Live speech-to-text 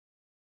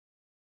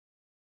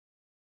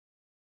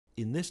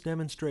In this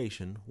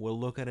demonstration, we'll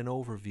look at an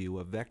overview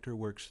of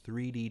VectorWorks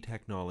 3D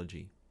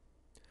technology.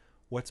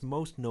 What's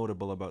most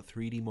notable about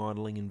 3D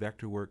modeling in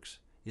VectorWorks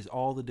is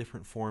all the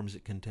different forms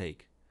it can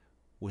take,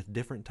 with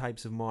different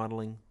types of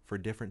modeling for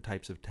different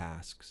types of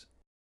tasks.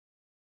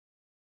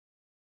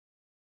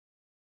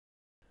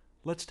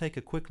 Let's take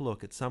a quick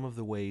look at some of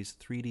the ways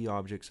 3D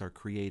objects are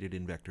created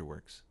in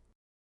VectorWorks.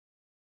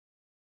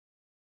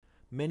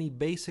 Many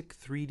basic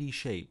 3D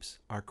shapes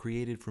are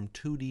created from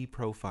 2D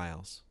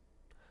profiles,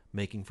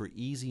 making for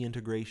easy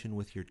integration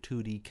with your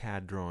 2D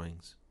CAD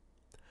drawings.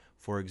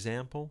 For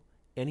example,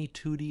 any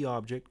 2D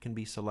object can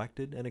be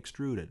selected and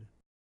extruded.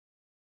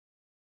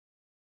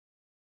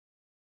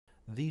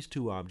 These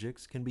two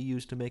objects can be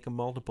used to make a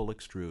multiple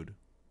extrude,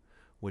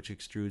 which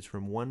extrudes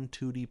from one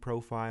 2D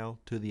profile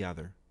to the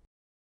other.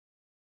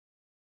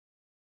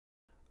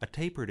 A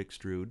tapered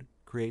extrude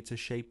creates a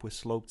shape with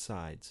sloped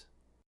sides.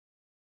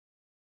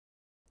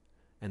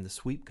 And the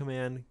sweep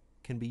command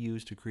can be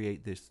used to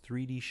create this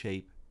 3D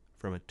shape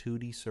from a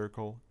 2D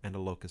circle and a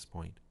locus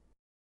point.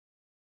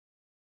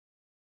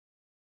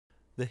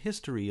 The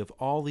history of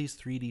all these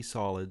 3D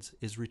solids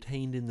is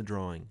retained in the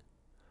drawing.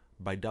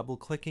 By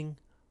double-clicking,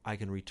 I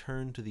can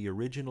return to the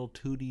original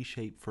 2D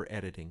shape for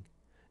editing,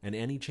 and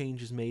any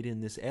changes made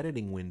in this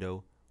editing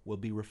window will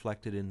be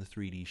reflected in the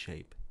 3D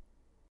shape.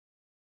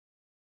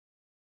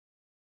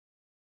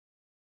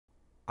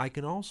 I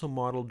can also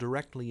model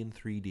directly in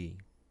 3D.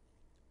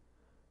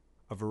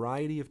 A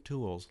variety of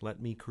tools let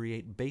me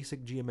create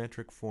basic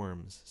geometric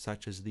forms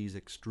such as these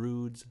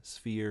extrudes,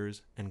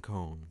 spheres, and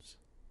cones.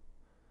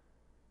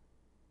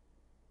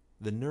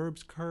 The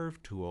Nurbs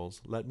curve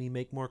tools let me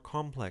make more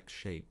complex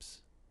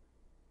shapes.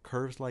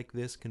 Curves like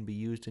this can be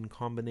used in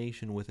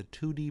combination with a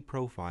 2D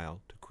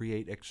profile to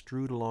create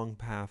extrude along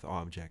path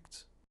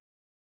objects.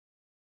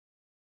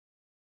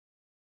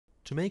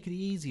 To make it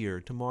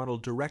easier to model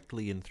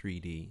directly in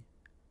 3D,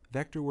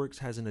 VectorWorks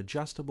has an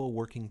adjustable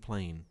working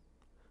plane.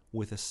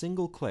 With a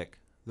single click,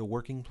 the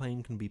working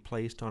plane can be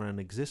placed on an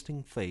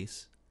existing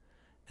face,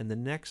 and the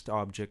next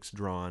objects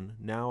drawn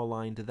now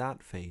align to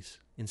that face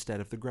instead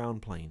of the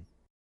ground plane.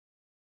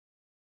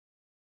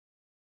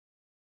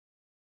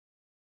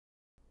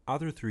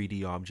 Other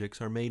 3D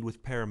objects are made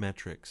with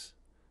parametrics,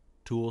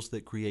 tools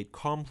that create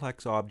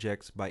complex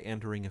objects by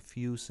entering a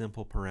few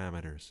simple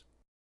parameters.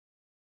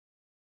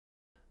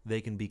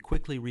 They can be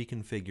quickly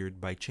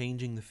reconfigured by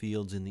changing the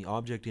fields in the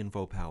Object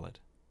Info palette.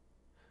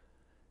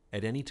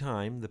 At any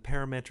time, the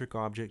parametric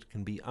object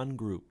can be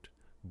ungrouped,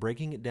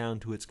 breaking it down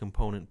to its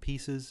component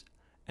pieces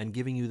and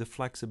giving you the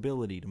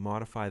flexibility to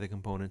modify the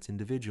components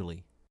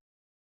individually.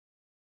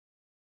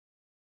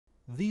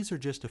 These are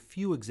just a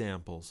few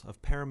examples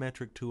of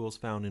parametric tools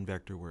found in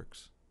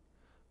VectorWorks,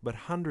 but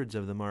hundreds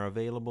of them are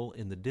available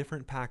in the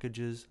different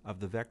packages of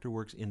the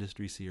VectorWorks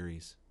Industry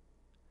Series.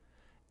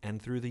 And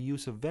through the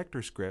use of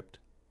VectorScript,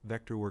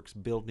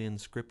 VectorWorks' built-in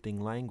scripting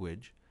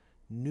language,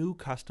 new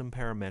custom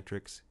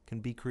parametrics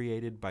can be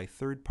created by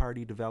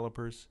third-party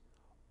developers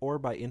or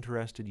by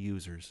interested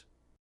users.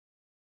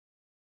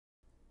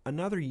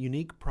 Another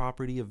unique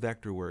property of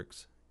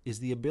VectorWorks is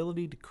the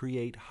ability to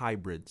create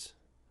hybrids,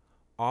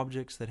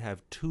 objects that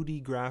have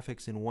 2D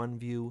graphics in one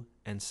view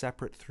and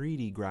separate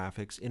 3D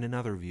graphics in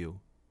another view.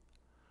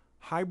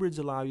 Hybrids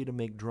allow you to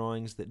make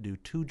drawings that do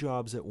two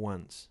jobs at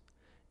once.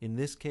 In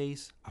this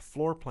case, a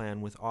floor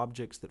plan with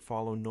objects that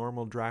follow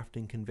normal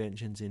drafting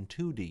conventions in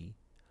 2D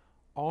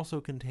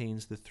also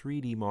contains the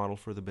 3D model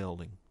for the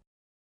building.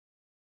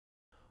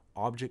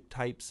 Object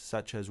types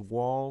such as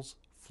walls,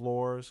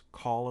 floors,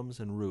 columns,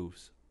 and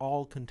roofs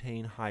all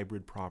contain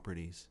hybrid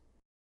properties.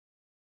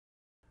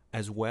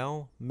 As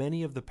well,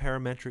 many of the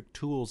parametric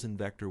tools in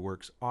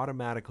VectorWorks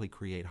automatically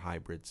create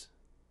hybrids,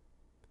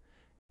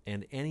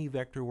 and any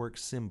VectorWorks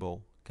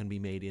symbol can be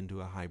made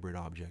into a hybrid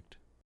object.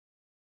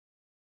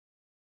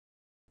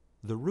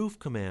 The roof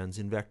commands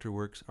in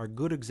VectorWorks are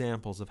good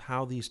examples of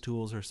how these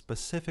tools are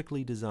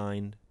specifically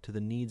designed to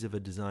the needs of a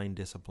design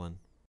discipline.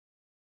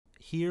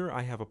 Here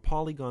I have a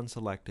polygon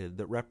selected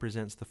that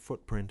represents the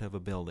footprint of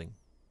a building.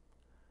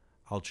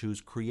 I'll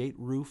choose Create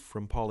Roof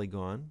from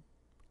Polygon,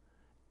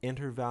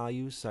 enter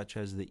values such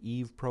as the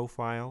eave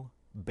profile,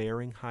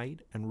 bearing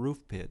height, and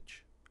roof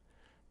pitch,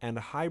 and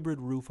a hybrid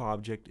roof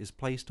object is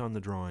placed on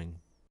the drawing.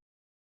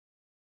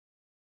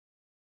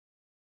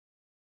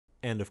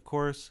 And of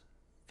course,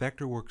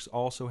 VectorWorks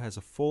also has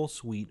a full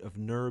suite of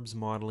Nurbs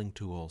modeling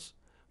tools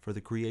for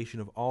the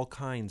creation of all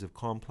kinds of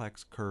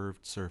complex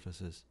curved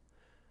surfaces.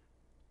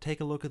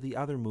 Take a look at the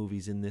other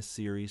movies in this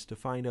series to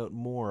find out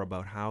more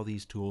about how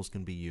these tools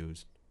can be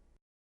used.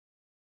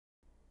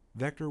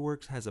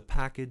 VectorWorks has a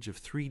package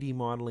of 3D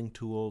modeling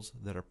tools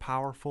that are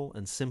powerful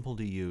and simple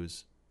to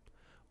use.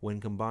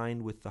 When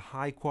combined with the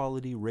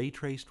high-quality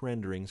ray-traced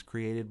renderings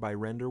created by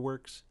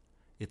RenderWorks,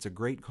 it's a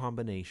great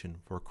combination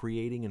for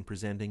creating and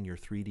presenting your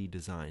 3D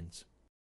designs.